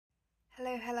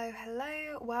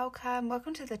Hello.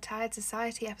 Welcome to the Tired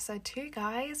Society episode 2,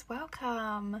 guys.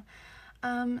 Welcome.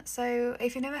 So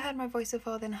if you've never heard my voice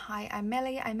before, then hi, I'm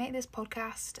Millie. I make this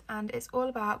podcast and it's all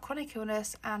about chronic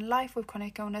illness and life with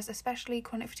chronic illness, especially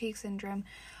chronic fatigue syndrome,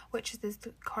 which is this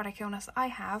chronic illness I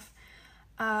have.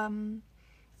 And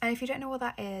if you don't know what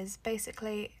that is,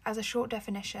 basically, as a short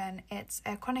definition, it's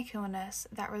a chronic illness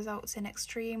that results in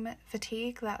extreme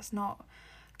fatigue that's not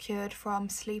cured from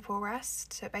sleep or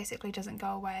rest, so it basically doesn't go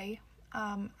away,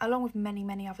 along with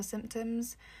many other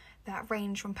symptoms that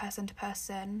range from person to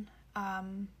person,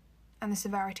 and the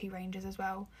severity ranges as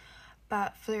well.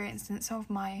 But for instance, some of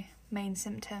my main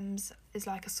symptoms is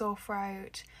like a sore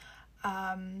throat,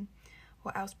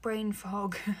 what else, brain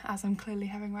fog, as I'm clearly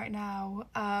having right now,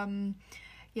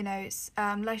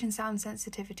 light and sound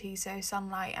sensitivity, so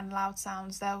sunlight and loud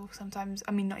sounds, they'll sometimes,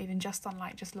 not even just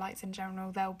sunlight, just lights in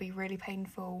general, they'll be really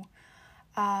painful.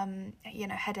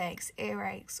 Headaches,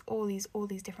 earaches, all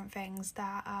these different things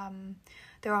that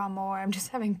there are more. I'm just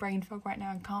having brain fog right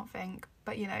now and can't think,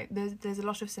 but there's a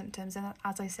lot of symptoms, and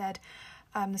as I said,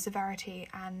 the severity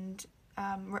and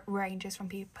ranges from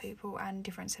people and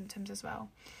different symptoms as well.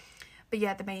 But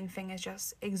yeah, the main thing is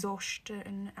just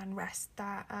exhaustion and rest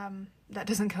that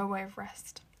doesn't go away with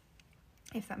rest,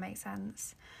 if that makes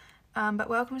sense. But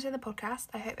welcome to the podcast.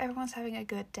 I hope everyone's having a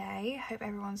good day. I hope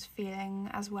everyone's feeling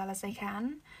as well as they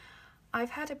can.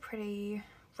 I've had a pretty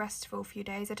restful few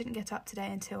days. I didn't get up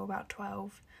today until about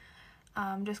 12,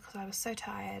 just because I was so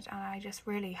tired and I just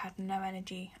really had no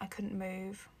energy. I couldn't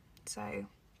move. So,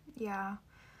 yeah.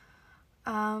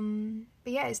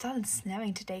 But yeah, it started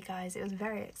snowing today, guys. It was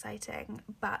very exciting.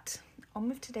 But on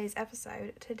with today's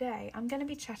episode. Today I'm going to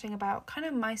be chatting about kind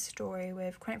of my story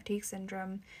with chronic fatigue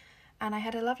syndrome. And I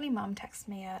had a lovely mum text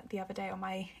me the other day on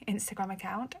my Instagram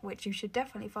account, which you should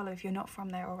definitely follow if you're not from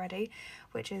there already,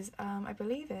 which is I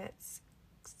believe it's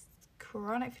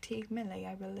Chronic Fatigue Millie,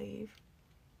 I believe.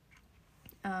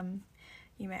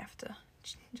 You may have to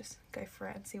just go for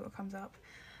it and see what comes up.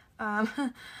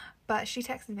 But she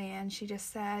texted me and she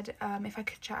just said if I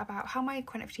could chat about how my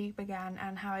chronic fatigue began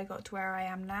and how I got to where I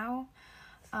am now.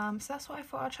 So that's what I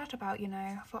thought I'd chat about,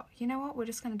 I thought, you know what, we're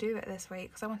just going to do it this week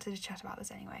because I wanted to chat about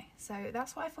this anyway. So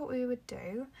that's what I thought we would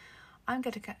do. I'm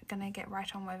going to get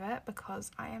right on with it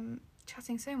because I am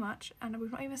chatting so much and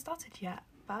we've not even started yet,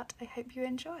 but I hope you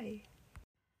enjoy.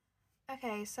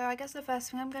 Okay, so I guess the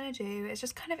first thing I'm going to do is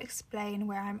just kind of explain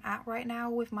where I'm at right now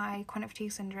with my chronic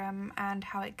fatigue syndrome and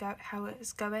how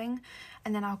it's going,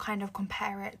 and then I'll kind of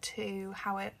compare it to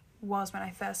how it was when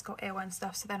I first got ill and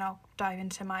stuff, so then I'll dive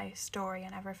into my story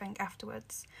and everything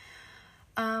afterwards.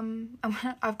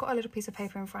 I've got a little piece of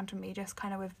paper in front of me just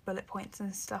kind of with bullet points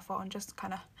and stuff on, just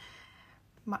kind of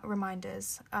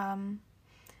reminders.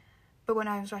 But when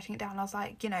I was writing it down, I was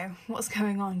like, what's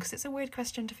going on? Because it's a weird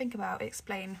question to think about,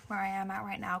 explain where I am at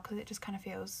right now, because it just kind of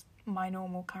feels my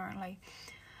normal currently.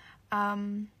 But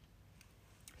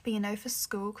for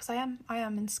school, because I am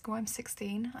in school, I'm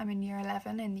 16, I'm in year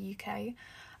 11 in the UK.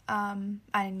 And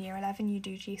in year 11 you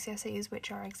do GCSEs,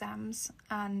 which are exams,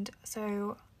 and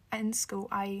so in school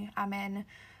I am in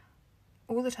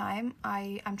all the time.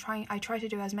 I try to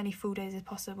do as many full days as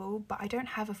possible, but I don't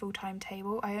have a full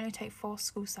timetable. I only take 4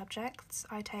 school subjects.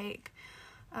 I take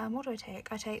what do I take?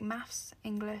 I take maths,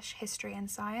 English, history and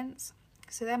science.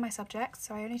 So they're my subjects,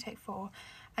 so I only take 4,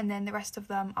 and then the rest of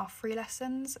them are free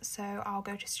lessons, so I'll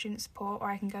go to student support or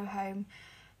I can go home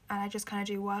and I just kind of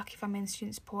do work if I'm in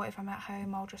student support. If I'm at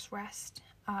home, I'll just rest.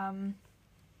 I'm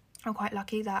quite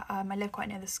lucky that I live quite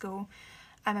near the school,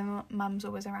 and my mum's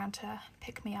always around to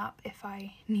pick me up if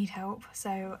I need help.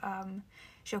 So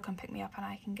she'll come pick me up and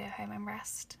I can go home and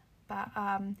rest. But,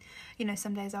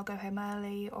 some days I'll go home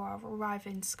early or I'll arrive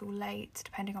in school late,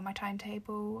 depending on my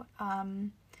timetable.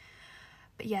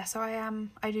 But yeah, so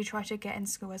I do try to get in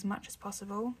school as much as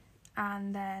possible.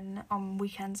 And then on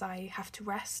weekends I have to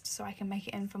rest so I can make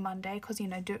it in for Monday, because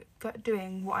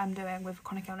doing what I'm doing with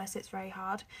chronic illness, it's very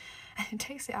hard and it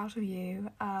takes it out of you.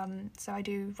 So I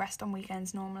do rest on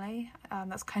weekends normally.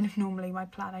 That's kind of normally my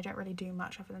plan. I don't really do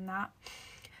much other than that.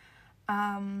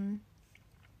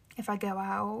 If I go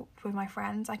out with my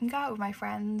friends, I can go out with my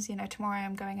friends. Tomorrow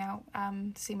I'm going out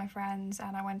to see my friends,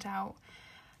 and I went out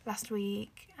last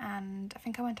week, and I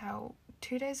think I went out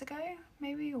 2 days ago,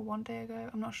 maybe, or 1 day ago,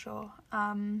 I'm not sure.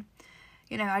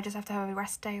 I just have to have a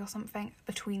rest day or something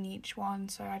between each one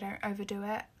so I don't overdo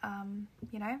it,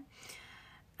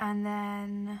 And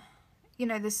then,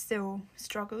 there's still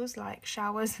struggles like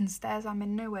showers and stairs. I'm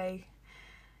in no way,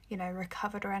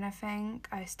 recovered or anything.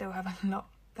 I still have a lot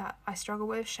that I struggle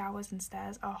with. Showers and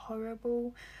stairs are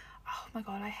horrible. oh my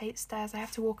god, I hate stairs. I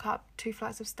have to walk up 2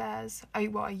 flights of stairs. I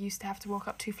used to have to walk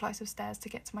up 2 flights of stairs to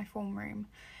get to my form room.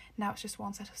 Now it's just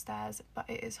 1 set of stairs, but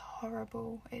it is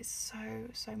horrible. It's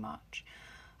so much.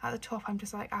 At the top, I'm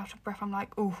just like out of breath. I'm like,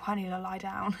 oh, I need to lie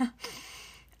down.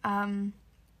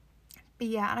 But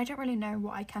yeah, and I don't really know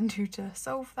what I can do to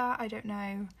solve that. I don't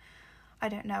know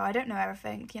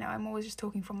everything. You know, I'm always just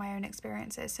talking from my own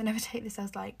experiences. So never take this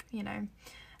as like, you know,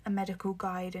 a medical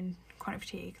guide in chronic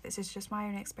fatigue. This is just my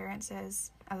own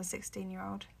experiences as a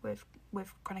 16-year-old with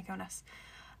chronic illness.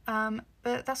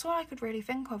 But that's all I could really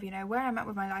think of, you know, where I'm at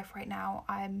with my life right now.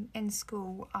 I'm in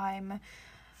school. I'm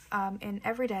in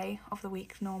every day of the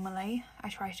week normally. I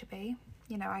try to be.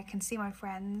 You know, I can see my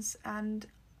friends,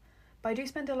 but I do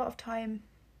spend a lot of time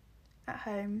at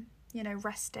home, you know,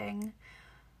 resting.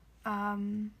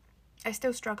 I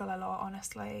still struggle a lot,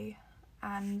 honestly,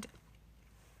 and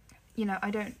you know,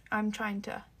 I'm trying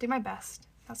to do my best.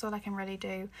 That's all I can really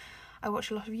do. I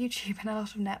watch a lot of YouTube and a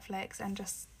lot of Netflix and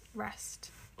just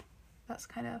rest. That's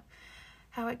kind of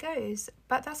how it goes.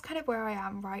 But that's kind of where I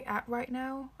am right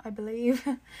now, I believe.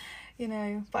 You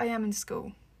know, but I am in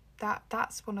school.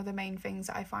 That's one of the main things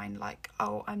that I find, like,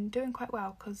 oh, I'm doing quite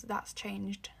well, because that's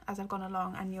changed as I've gone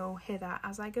along, and you'll hear that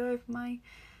as I go over my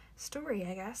story,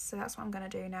 I guess. So that's what I'm going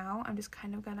to do now. I'm just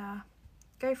kind of going to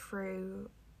go through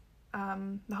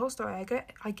the whole story.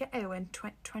 I get ill in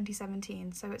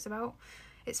 2017, so it's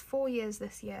 4 years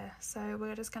this year, so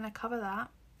we're just going to cover that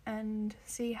and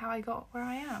see how I got where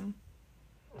I am.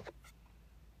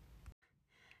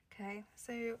 Okay,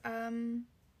 so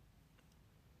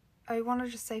I want to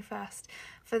just say first,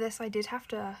 for this I did have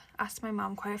to ask my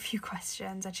mum quite a few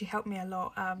questions, and she helped me a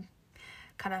lot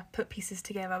kind of put pieces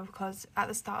together, because at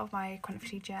the start of my chronic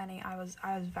fatigue journey I was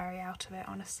very out of it,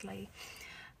 honestly.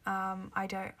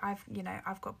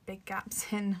 I've got big gaps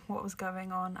in what was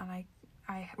going on, and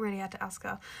I really had to ask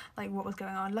her like what was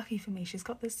going on. Lucky for me, she's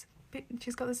got this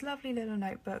lovely little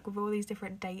notebook with all these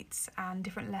different dates and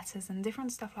different letters and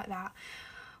different stuff like that,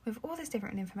 with all this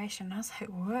different information. And I was like,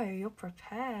 whoa, you're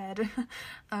prepared.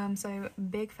 So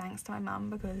big thanks to my mum,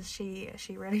 because she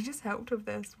really just helped with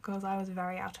this, because I was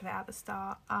very out of it at the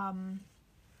start.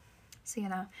 So, you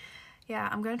know, yeah,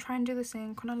 I'm going to try and do this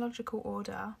in chronological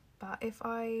order, but if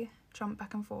I jump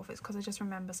back and forth, it's because I just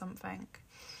remember something.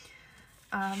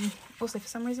 Also, for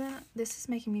some reason, this is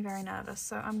making me very nervous,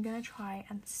 so I'm going to try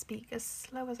and speak as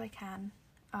slow as I can.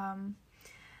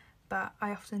 But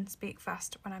I often speak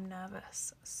fast when I'm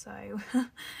nervous, so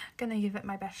gonna give it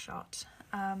my best shot.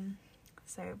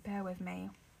 So bear with me.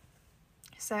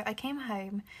 So I came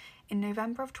home in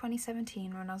November of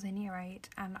 2017 when I was in year 8,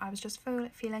 and I was just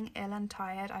feeling ill and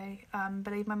tired. I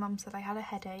believe my mum said I had a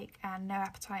headache and no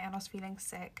appetite, and I was feeling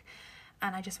sick,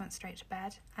 and I just went straight to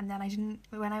bed. And then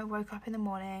when I woke up in the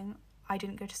morning, I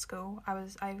didn't go to school. I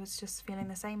was just feeling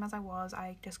the same as I was.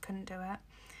 I just couldn't do it.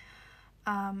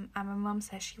 And my mum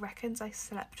says she reckons I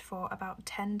slept for about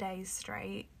 10 days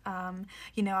straight.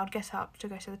 You know, I'd get up to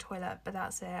go to the toilet, but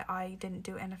that's it. I didn't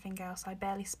do anything else. I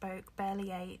barely spoke,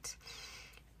 barely ate.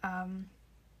 And,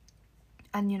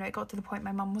 you know, it got to the point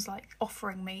my mum was, like,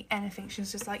 offering me anything. She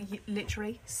was just like,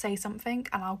 literally, say something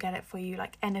and I'll get it for you.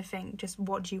 Like, anything, just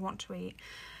what do you want to eat?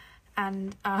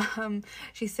 And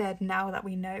she said, now that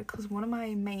we know, because one of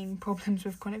my main problems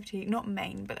with chronic fatigue, not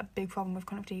main, but a big problem with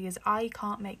chronic fatigue, is I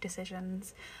can't make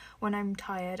decisions. When I'm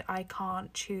tired, I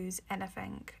can't choose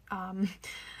anything. And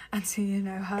so, you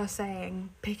know, her saying,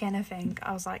 pick anything,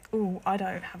 I was like, oh, I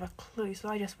don't have a clue, so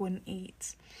I just wouldn't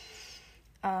eat.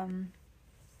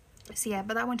 So yeah,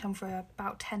 but that went on for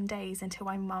about 10 days until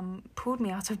my mum pulled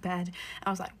me out of bed, and I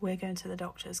was like, we're going to the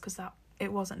doctors, because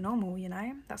it wasn't normal, you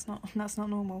know, that's not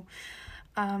normal.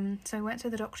 So I went to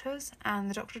the doctors, and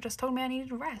the doctor just told me I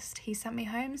needed rest. He sent me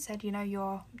home, said, you know,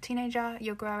 you're a teenager,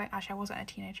 you're growing. Actually, I wasn't a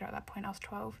teenager at that point, I was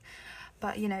 12,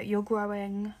 but, you know, you're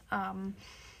growing,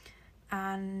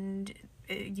 and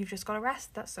you've just got to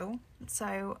rest, that's all.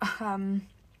 So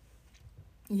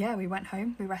yeah, we went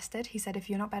home, we rested. He said, if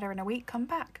you're not better in a week, come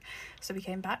back. So we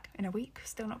came back in a week,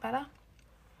 still not better.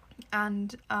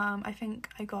 And I think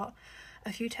I got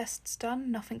a few tests done,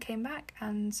 nothing came back,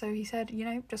 and so he said, you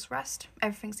know, just rest,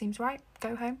 everything seems right,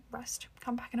 go home, rest,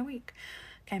 come back in a week.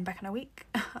 Came back in a week,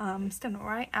 still not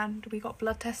right, and we got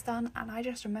blood tests done, and I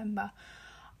just remember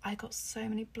I got so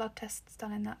many blood tests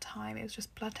done in that time. It was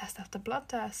just blood test after blood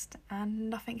test,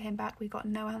 and nothing came back. We got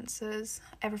no answers,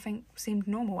 everything seemed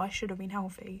normal. I should have been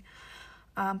healthy,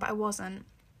 but I wasn't.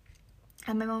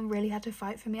 And my mum really had to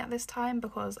fight for me at this time,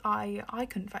 because I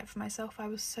couldn't fight for myself. I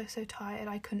was so tired,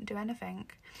 I couldn't do anything.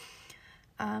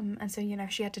 And so, you know,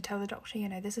 she had to tell the doctor, you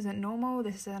know, this isn't normal,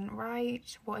 this isn't right,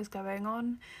 what is going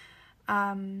on?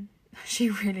 she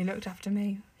really looked after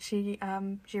me. She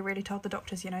really told the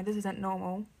doctors, this isn't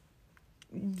normal.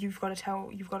 You've got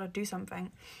to do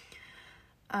something.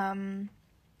 And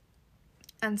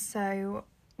so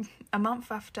a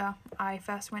month after I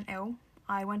first went ill,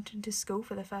 I went into school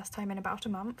for the first time in about a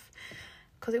month,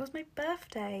 because it was my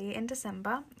birthday in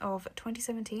December of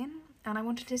 2017, and I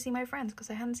wanted to see my friends because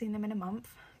I hadn't seen them in a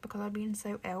month because I'd been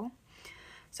so ill.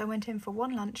 So I went in for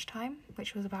one lunchtime,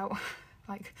 which was about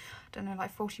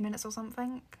 40 minutes or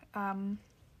something. And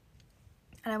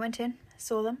I went in,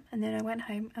 saw them, and then I went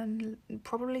home and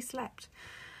probably slept.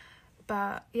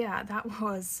 But yeah, that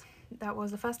was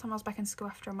the first time I was back in school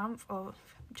after a month of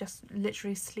just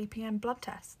literally sleeping and blood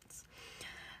tests.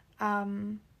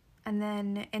 And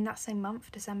then in that same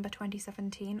month, December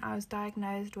 2017, I was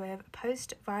diagnosed with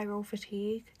post-viral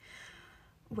fatigue,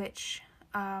 which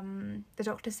the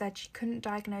doctor said she couldn't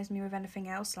diagnose me with anything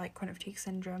else like chronic fatigue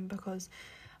syndrome because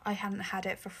I hadn't had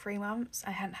it for 3 months.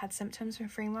 I hadn't had symptoms for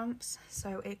 3 months,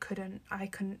 so I couldn't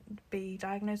be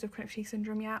diagnosed with chronic fatigue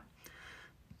syndrome yet.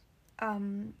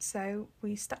 So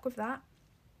we stuck with that,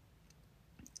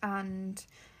 and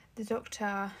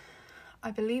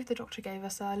I believe the doctor gave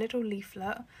us a little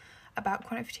leaflet about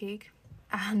chronic fatigue,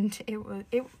 and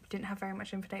it didn't have very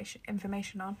much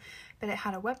information on, but it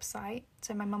had a website.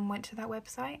 So my mum went to that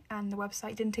website, and the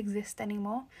website didn't exist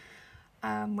anymore,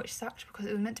 which sucked because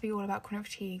it was meant to be all about chronic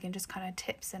fatigue and just kind of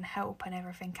tips and help and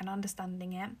everything and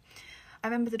understanding it. I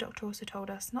remember the doctor also told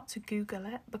us not to Google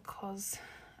it because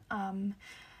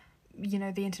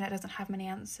the internet doesn't have many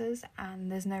answers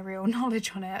and there's no real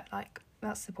knowledge on it. Like,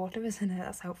 that's supportive, isn't it?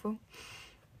 That's helpful.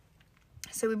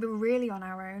 So we were really on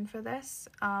our own for this.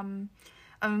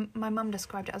 My mum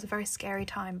described it as a very scary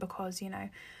time because,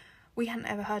 we hadn't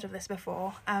ever heard of this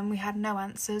before, and we had no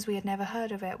answers. We had never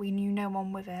heard of it. We knew no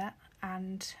one with it.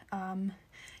 And,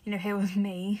 here was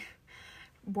me,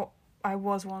 what I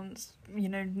was once,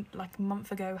 like a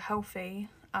month ago, healthy,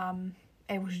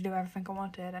 able to do everything I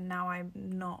wanted, and now I'm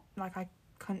not, I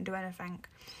couldn't do anything.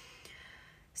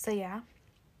 So, yeah.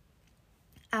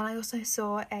 And I also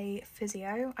saw a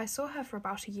physio. I saw her for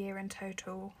about a year in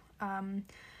total.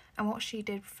 And what she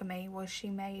did for me was she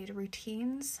made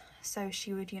routines. So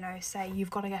she would, say, you've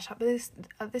got to get up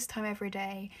at this time every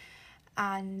day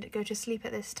and go to sleep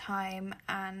at this time,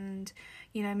 and,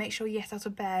 make sure you get out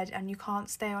of bed, and you can't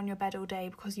stay on your bed all day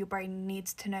because your brain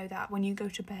needs to know that when you go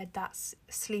to bed, that's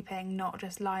sleeping, not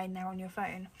just lying there on your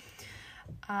phone.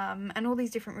 And all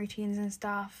these different routines and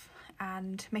stuff,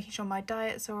 and making sure my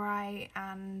diet's alright,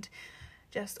 and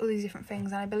just all these different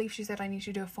things. And I believe she said I need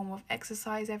to do a form of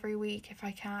exercise every week if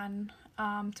I can,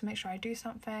 to make sure I do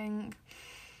something,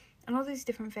 and all these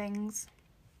different things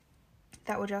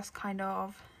that were just kind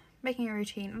of making a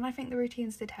routine. And I think the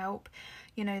routines did help.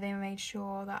 They made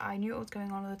sure that I knew what was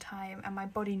going on all the time and my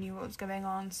body knew what was going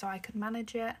on so I could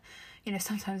manage it.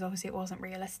 Sometimes obviously it wasn't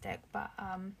realistic, but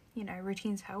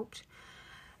routines helped,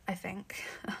 I think.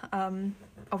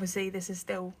 Obviously this is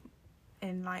still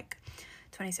in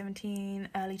 2017,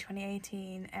 early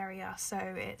 2018 area,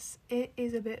 so it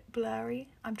is a bit blurry.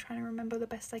 I'm trying to remember the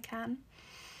best I can.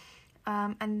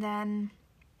 And then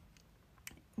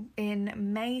in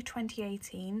May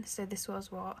 2018, so this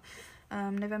was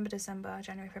November, December,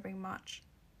 January, February, March,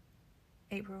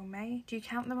 April, May. Do you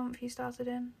count the month you started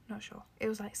in? Not sure. It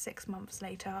was 6 months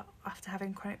later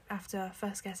after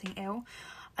first getting ill,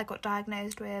 I got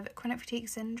diagnosed with chronic fatigue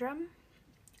syndrome,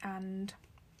 and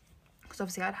because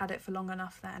obviously I'd had it for long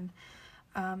enough then,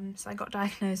 so I got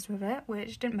diagnosed with it,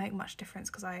 which didn't make much difference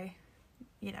because I,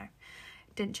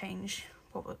 didn't change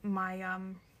what my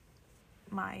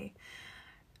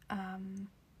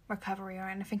recovery or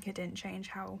anything. It didn't change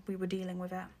how we were dealing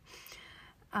with it.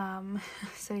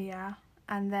 So yeah,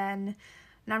 and then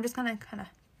now I'm just gonna kind of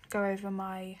go over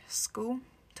my school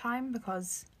time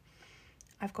because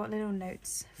I've got little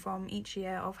notes from each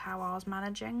year of how I was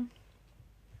managing.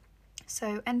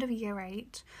 So end of year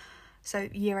 8, so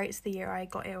year 8's the year I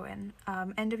got ill in.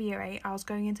 End of year 8, I was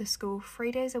going into school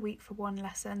 3 days a week for 1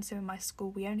 lesson. So in my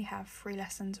school we only have 3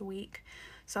 lessons a week.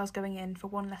 So I was going in for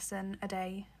 1 lesson a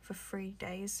day for 3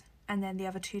 days. And then the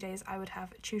other 2 days I would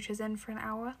have tutors in for an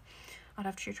hour. I'd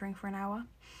have tutoring for an hour.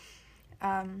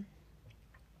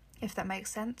 If that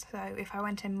makes sense. So if I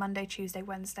went in Monday, Tuesday,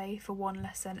 Wednesday for 1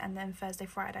 lesson, and then Thursday,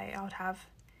 Friday, I would have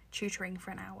tutoring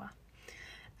for an hour.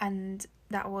 And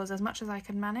that was as much as I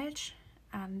could manage,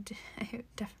 and it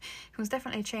was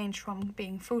definitely a change from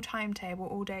being full timetable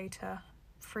all day to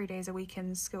 3 days a week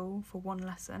in school for 1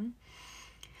 lesson.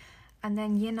 And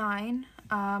then year 9,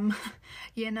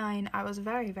 I was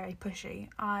very, very pushy.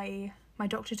 My my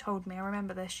doctor told me, I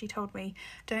remember this, she told me,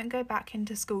 don't go back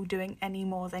into school doing any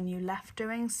more than you left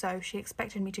doing. So she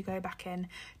expected me to go back in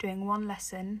doing 1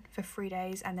 lesson for 3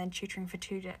 days and then tutoring for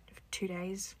 2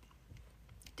 days.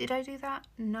 Did I do that?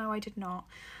 No, I did not.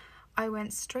 I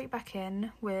went straight back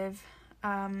in with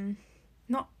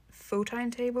not full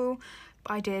timetable,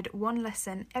 but I did 1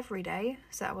 lesson every day,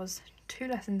 so that was 2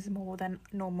 lessons more than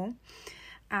normal,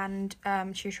 and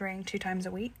tutoring 2 times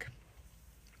a week.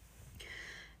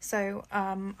 So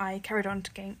I carried on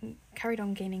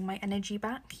gaining my energy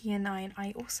back. Year 9,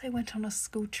 I also went on a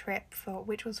school trip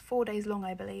which was 4 days long,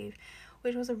 I believe,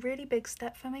 which was a really big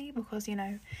step for me because, you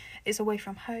know, it's away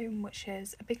from home, which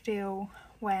is a big deal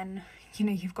when, you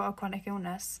know, you've got a chronic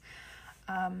illness.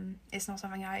 It's not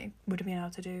something I would have been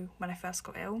able to do when I first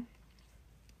got ill.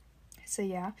 So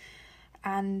yeah,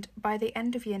 and by the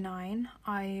end of year 9,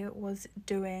 I was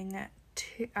doing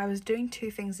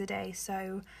 2 things a day.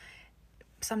 So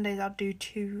some days I'd do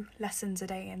 2 lessons a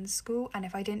day in school, and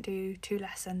if I didn't do 2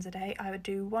 lessons a day, I would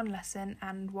do 1 lesson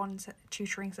and 1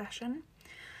 tutoring session.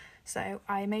 So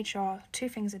I made sure 2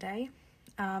 things a day,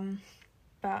 and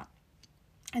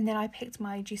then I picked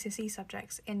my GCSE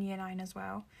subjects in year 9 as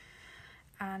well,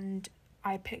 and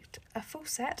I picked a full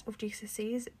set of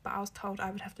GCSEs, but I was told I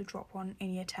would have to drop 1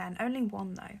 in year 10, only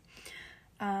 1 though.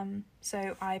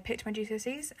 So I picked my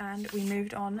GCSEs and we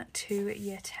moved on to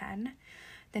year 10.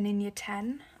 Then in year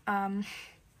 10,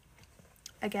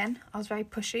 again, I was very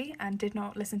pushy and did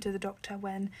not listen to the doctor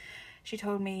when she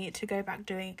told me to go back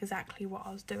doing exactly what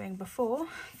I was doing before,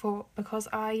 because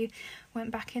I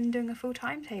went back in doing a full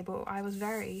timetable. I was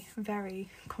very, very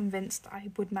convinced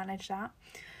I would manage that.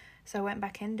 So I went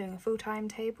back in doing a full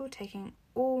timetable, taking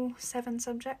all 7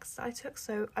 subjects that I took.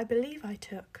 So I believe I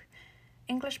took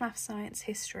English, Maths, Science,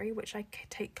 History, which I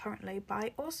take currently, but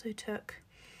I also took,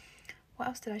 what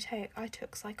else did I take? I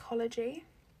took Psychology,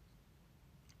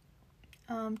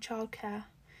 Childcare,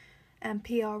 and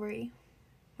PRE,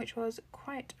 which was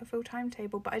quite a full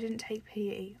timetable, but I didn't take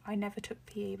PE. I never took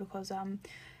PE because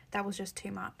that was just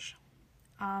too much.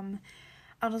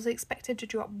 I was expected to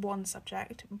drop 1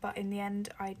 subject, but in the end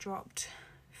I dropped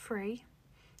 3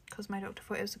 because my doctor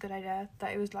thought it was a good idea,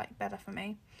 that it was like better for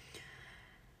me,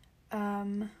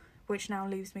 which now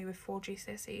leaves me with 4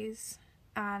 GCSEs.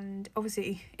 And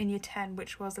obviously in year 10,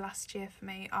 which was last year for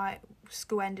me,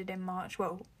 school ended in March.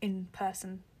 Well,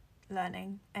 in-person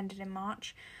learning ended in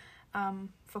March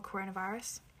for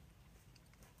coronavirus.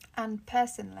 And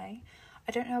personally,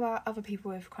 I don't know about other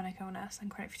people with chronic illness and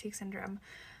chronic fatigue syndrome,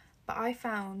 but I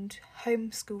found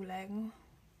homeschooling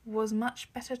was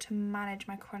much better to manage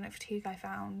my chronic fatigue, I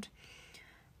found.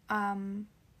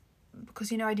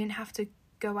 Because, you know, I didn't have to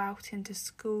go out into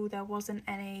school. There wasn't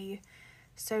any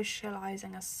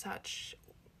socialising as such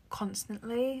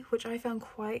constantly, which I found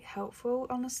quite helpful,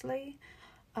 honestly,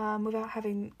 without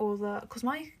having all the... Because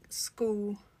my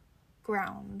school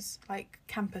grounds, like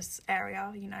campus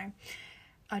area, you know,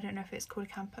 I don't know if it's called a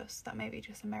campus, that may be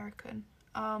just American.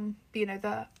 But, you know,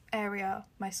 the area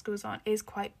my school's on is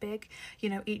quite big. You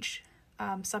know, each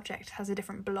subject has a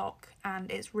different block and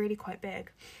it's really quite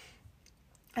big.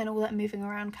 And all that moving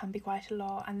around can be quite a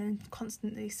lot. And then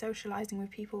constantly socialising with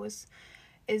people is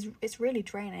really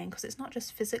draining, because it's not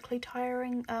just physically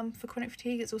tiring for chronic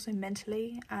fatigue, it's also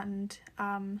mentally and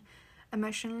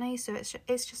emotionally. So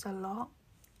it's just a lot.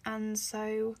 And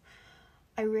so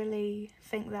I really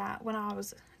think that when I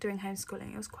was doing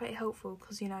homeschooling, it was quite helpful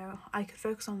because, you know, I could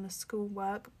focus on the school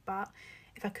work, but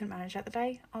if I couldn't manage that the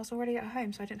day, I was already at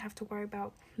home, so I didn't have to worry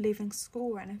about leaving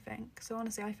school or anything. So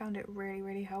honestly, I found it really,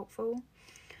 really helpful.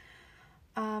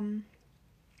 And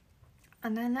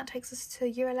then that takes us to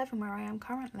year 11, where I am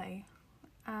currently.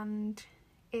 And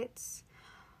it's...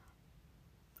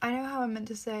 I know how I'm meant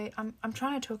to say... I'm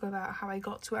trying to talk about how I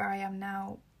got to where I am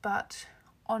now, but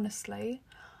honestly,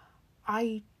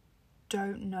 I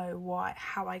don't know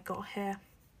how I got here.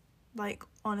 Like,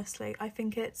 honestly, I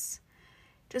think it's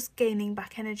just gaining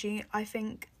back energy. I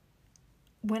think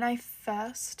when I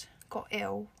first got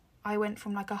ill, I went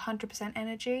from like 100%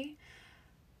 energy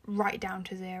right down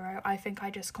to 0. I think I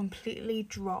just completely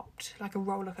dropped, like a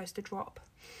roller coaster drop,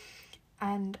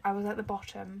 and I was at the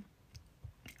bottom.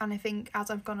 And I think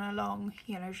as I've gone along,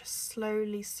 you know, just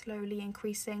slowly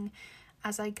increasing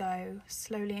as I go,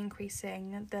 slowly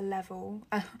increasing the level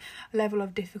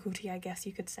of difficulty, I guess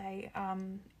you could say,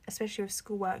 especially with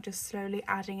schoolwork, just slowly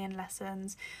adding in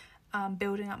lessons,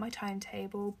 building up my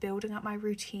timetable, building up my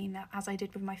routine as I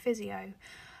did with my physio.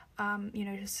 You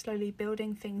know, just slowly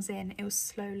building things in. It was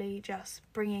slowly just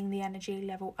bringing the energy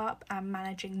level up and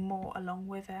managing more along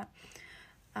with it.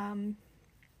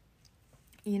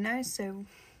 You know, so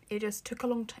it just took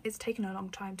it's taken a long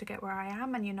time to get where I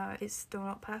am, and you know, it's still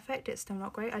not perfect, it's still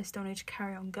not great, I still need to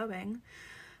carry on going,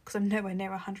 because I'm nowhere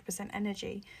near 100%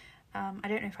 energy. I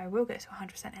don't know if I will get to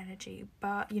 100% energy,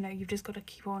 but you know, you've just got to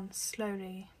keep on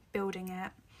slowly building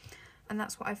it. And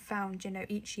that's what I've found, you know,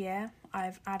 each year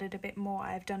I've added a bit more,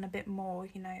 I've done a bit more,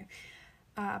 you know.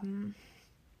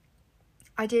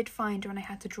 I did find when I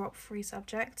had to drop 3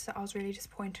 subjects that I was really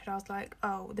disappointed. I was like,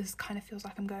 oh, this kind of feels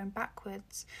like I'm going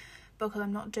backwards because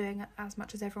I'm not doing as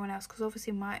much as everyone else. Because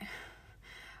obviously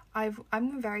I'm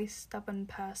a very stubborn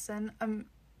person.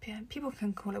 People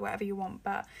can call it whatever you want,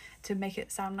 but to make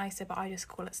it sound nicer, but I just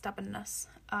call it stubbornness.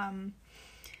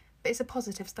 But it's a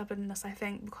positive stubbornness, I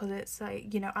think, because it's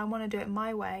like, you know, I want to do it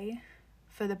my way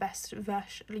for the best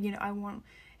version. You know, I want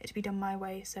it to be done my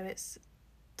way, so it's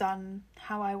done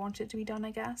how I want it to be done, I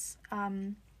guess.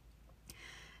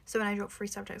 So when I dropped 3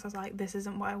 subjects, I was like, this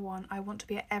isn't what I want. I want to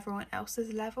be at everyone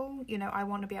else's level. You know, I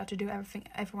want to be able to do everything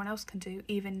everyone else can do,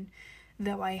 even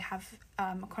though I have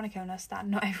a chronic illness that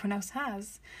not everyone else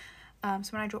has. So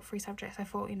when I dropped 3 subjects, I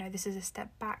thought, you know, this is a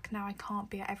step back. Now I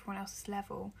can't be at everyone else's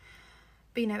level.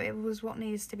 But, you know, it was what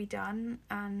needs to be done,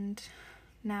 and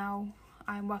now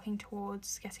I'm working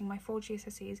towards getting my 4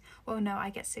 GCSEs. Well, no,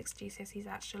 I get 6 GCSEs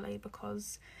actually,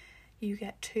 because you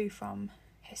get 2 from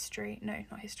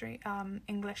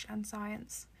English and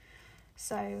science.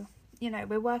 So, you know,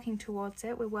 we're working towards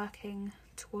it, we're working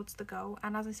towards the goal,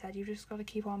 and as I said, you've just got to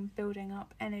keep on building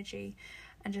up energy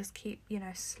and just keep, you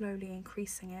know, slowly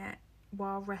increasing it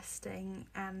while resting,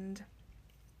 and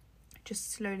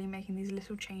just slowly making these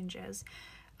little changes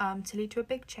to lead to a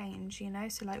big change, you know.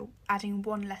 So like adding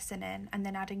 1 lesson in and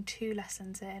then adding 2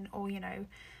 lessons in, or, you know,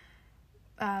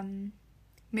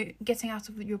 getting out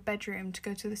of your bedroom to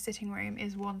go to the sitting room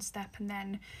is 1 step, and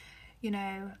then, you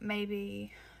know,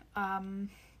 maybe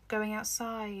going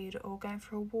outside or going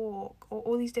for a walk, or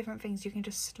all these different things you can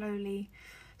just slowly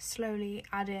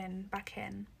add back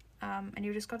in, and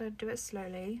you've just got to do it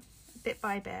slowly, bit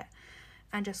by bit,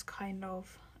 and just kind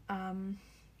of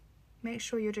make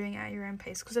sure you're doing it at your own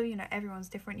pace, because, you know, everyone's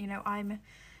different. You know, I'm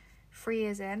 3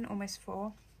 years in, almost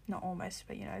 4, not almost,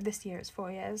 but, you know, this year it's 4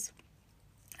 years,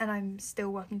 and I'm still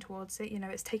working towards it. You know,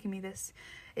 it's taken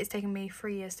me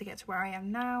 3 years to get to where I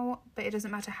am now, but it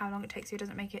doesn't matter how long it takes you. It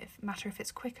doesn't matter if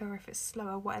it's quicker or if it's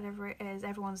slower, whatever it is,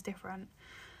 everyone's different.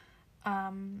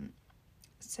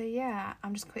 So yeah,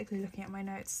 I'm just quickly looking at my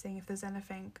notes, seeing if there's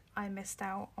anything I missed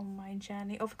out on my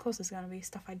journey. Of course there's going to be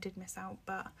stuff I did miss out,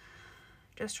 but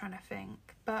just trying to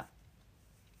think. But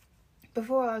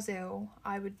before I was ill,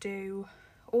 I would do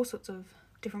all sorts of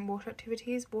different water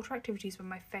activities. Water activities were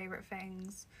my favourite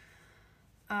things.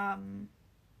 I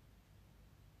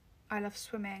love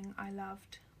swimming. I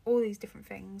loved all these different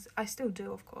things. I still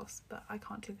do, of course, but I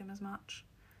can't do them as much.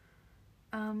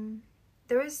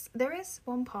 There is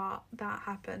one part that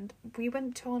happened. We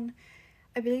went on,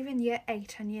 I believe in year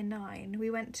 8 and year 9, we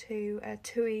went to a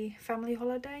TUI family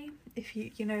holiday. If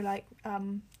you know, like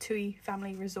TUI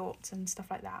family resorts and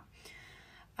stuff like that.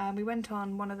 We went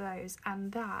on one of those,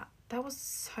 and that was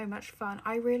so much fun.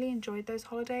 I really enjoyed those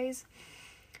holidays,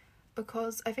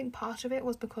 because I think part of it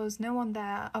was because no one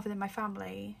there other than my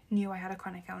family knew I had a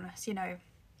chronic illness. You know,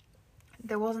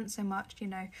 there wasn't so much, you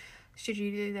know, should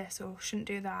you do this or shouldn't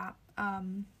do that.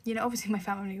 You know, obviously my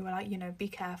family were like, you know, be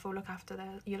careful, look after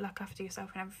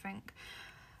yourself and everything.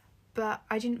 But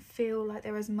I didn't feel like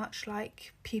there was much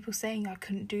like people saying I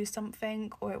couldn't do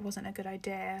something or it wasn't a good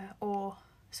idea or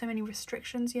so many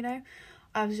restrictions, you know.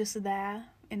 I was just there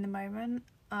in the moment.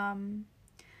 And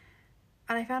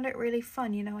I found it really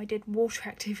fun, you know. I did water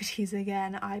activities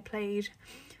again. I played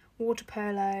water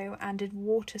polo and did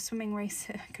water swimming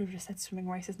races. I could have just said swimming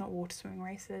races, not water swimming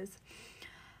races.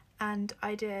 And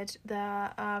I did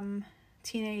the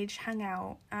teenage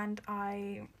hangout, and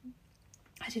I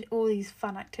did all these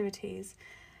fun activities.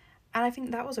 And I think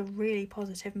that was a really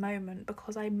positive moment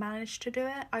because I managed to do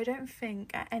it. I don't think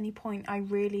at any point I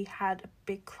really had a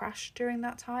big crash during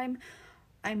that time.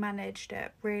 I managed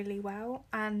it really well,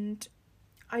 and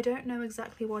I don't know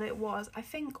exactly what it was. I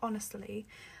think, honestly,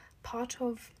 part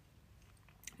of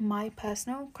my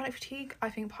personal chronic fatigue, I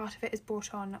think part of it is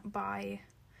brought on by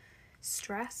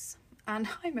stress, and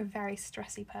I'm a very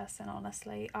stressy person,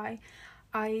 honestly.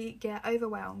 I get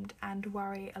overwhelmed and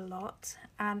worry a lot,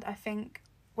 and I think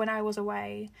when I was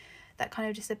away that kind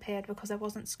of disappeared because there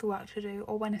wasn't schoolwork to do,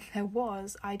 or when there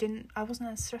was, I wasn't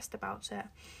as stressed about it.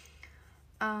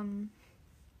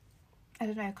 I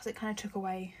don't know, because it kind of took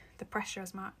away the pressure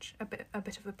as much, a bit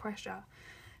of the pressure.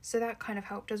 So that kind of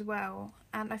helped as well.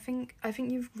 And I think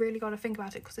you've really got to think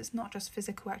about it, because it's not just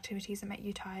physical activities that make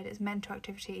you tired, it's mental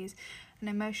activities and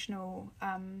emotional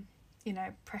you know,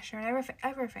 pressure and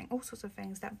everything, all sorts of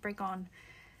things that bring on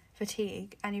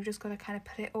fatigue, and you've just got to kind of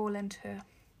put it all into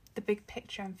the big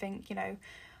picture and think, you know,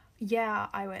 yeah,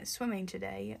 I went swimming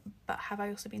today, but have I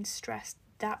also been stressed?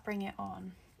 That bring it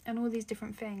on, and all these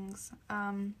different things.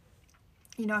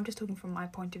 You know, I'm just talking from my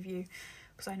point of view,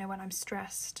 because I know when I'm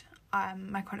stressed,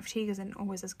 my chronic fatigue isn't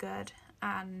always as good,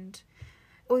 and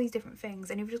all these different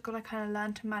things, and you've just got to kind of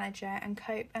learn to manage it and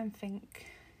cope and think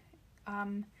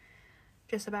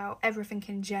just about everything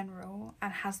in general,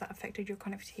 and has that affected your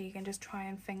chronic fatigue, and just try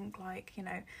and think like, you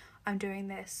know, I'm doing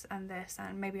this, and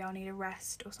maybe I'll need a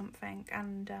rest or something.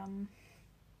 And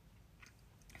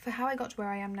for how I got to where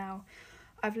I am now,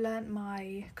 I've learnt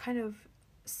my kind of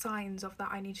signs of that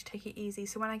I need to take it easy.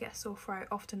 So when I get a sore throat,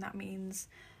 often that means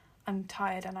I'm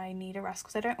tired and I need a rest,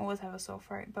 because I don't always have a sore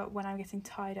throat, but when I'm getting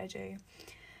tired I do.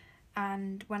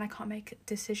 And when I can't make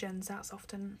decisions, that's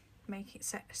often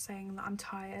saying that I'm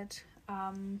tired.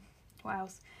 What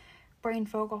else? Brain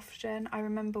fog often. I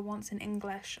remember once in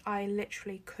English, I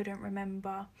literally couldn't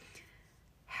remember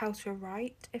how to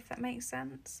write, if that makes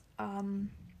sense.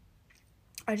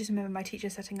 I just remember my teacher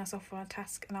setting us off on a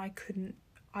task, and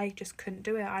I just couldn't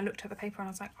do it. I looked at the paper and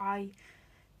I was like, I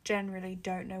generally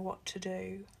don't know what to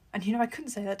do. And, you know, I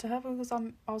couldn't say that to her because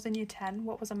I was in year 10.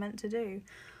 What was I meant to do?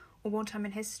 Or one time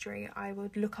in history, I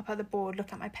would look up at the board,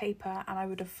 look at my paper, and I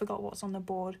would have forgotten what's on the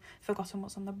board.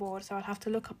 So I'd have to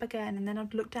look up again, and then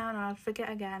I'd look down and I'd forget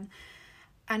again.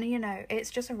 And, you know, it's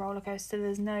just a roller coaster.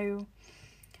 There's no,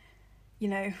 you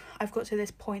know, I've got to this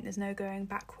point, there's no going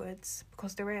backwards,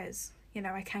 because there is. You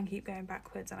know, I can keep going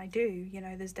backwards, and I do. You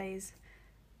know, there's days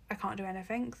I can't do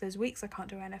anything. There's weeks I can't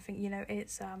do anything. You know,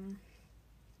 it's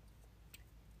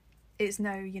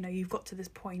no, you know, you've got to this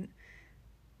point.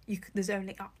 There's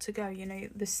only up to go, you know,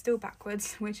 there's still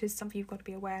backwards, which is something you've got to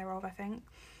be aware of, I think,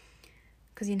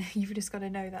 because, you know, you've just got to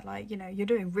know that, like, you know, you're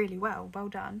doing really well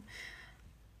done,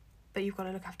 but you've got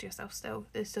to look after yourself still.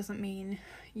 This doesn't mean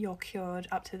you're cured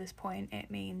up to this point. It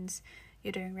means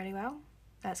you're doing really well.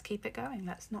 Let's keep it going.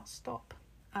 Let's not stop.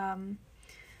 Well,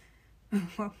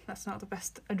 that's not the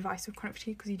best advice with chronic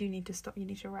fatigue, because you do need to stop. You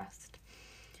need to rest.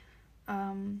 But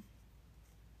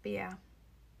yeah.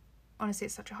 Honestly,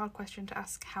 it's such a hard question to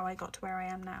ask how I got to where I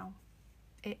am now.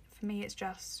 For me, it's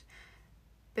just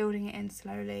building it in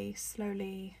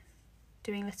slowly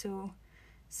doing little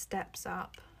steps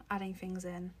up, adding things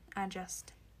in, and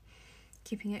just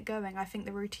keeping it going. I think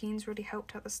the routines really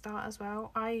helped at the start as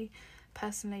well. I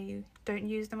personally don't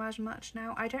use them as much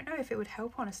now. I don't know if it would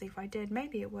help, honestly, if I did.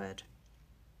 Maybe it would.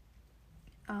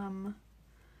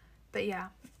 But yeah,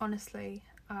 honestly,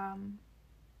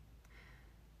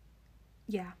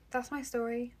 yeah, that's my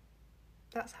story.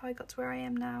 That's how I got to where I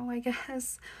am now, I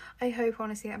guess. I hope,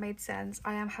 honestly, that made sense.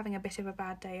 I am having a bit of a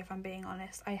bad day, if I'm being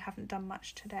honest. I haven't done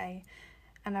much today,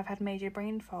 and I've had major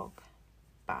brain fog.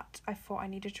 But I thought I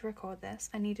needed to record this.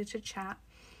 I needed to chat.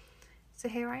 So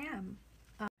here I am.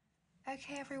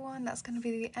 Okay, everyone, that's going to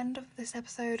be the end of this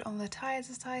episode on the Tired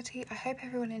Society. I hope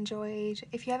everyone enjoyed.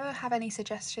 If you ever have any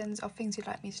suggestions of things you'd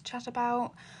like me to chat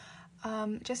about,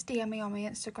 just DM me on my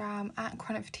Instagram at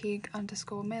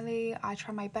chronicfatigue_Millie. I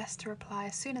try my best to reply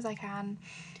as soon as I can.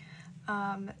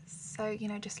 So, you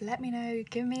know, just let me know,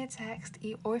 give me a text,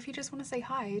 or if you just want to say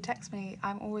hi, text me.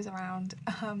 I'm always around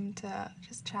to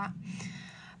just chat.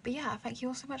 But yeah, thank you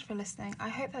all so much for listening. I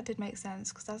hope that did make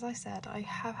sense, because as I said, I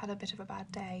have had a bit of a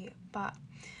bad day, but,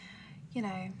 you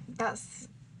know, that's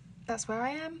where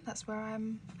I am, that's where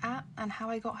I'm at, and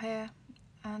how I got here.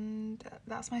 And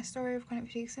that's my story of chronic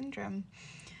fatigue syndrome.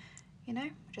 You know,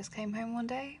 I just came home one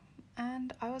day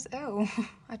and I was ill.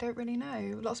 I don't really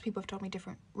know. Lots of people have told me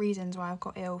different reasons why I've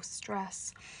got ill.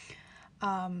 Stress,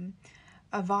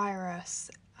 a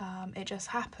virus, it just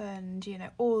happened, you know,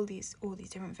 all these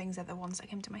different things are the ones that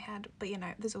came to my head. But, you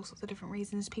know, there's all sorts of different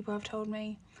reasons people have told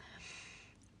me.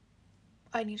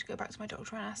 I need to go back to my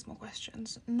doctor and ask more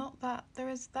questions. Not that there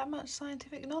is that much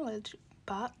scientific knowledge,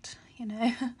 but, you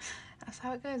know, that's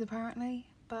how it goes apparently.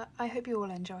 But I hope you all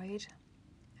enjoyed,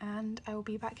 and I will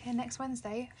be back here next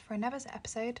Wednesday for another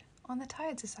episode on the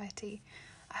Tired Society.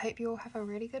 I hope you all have a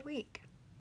really good week.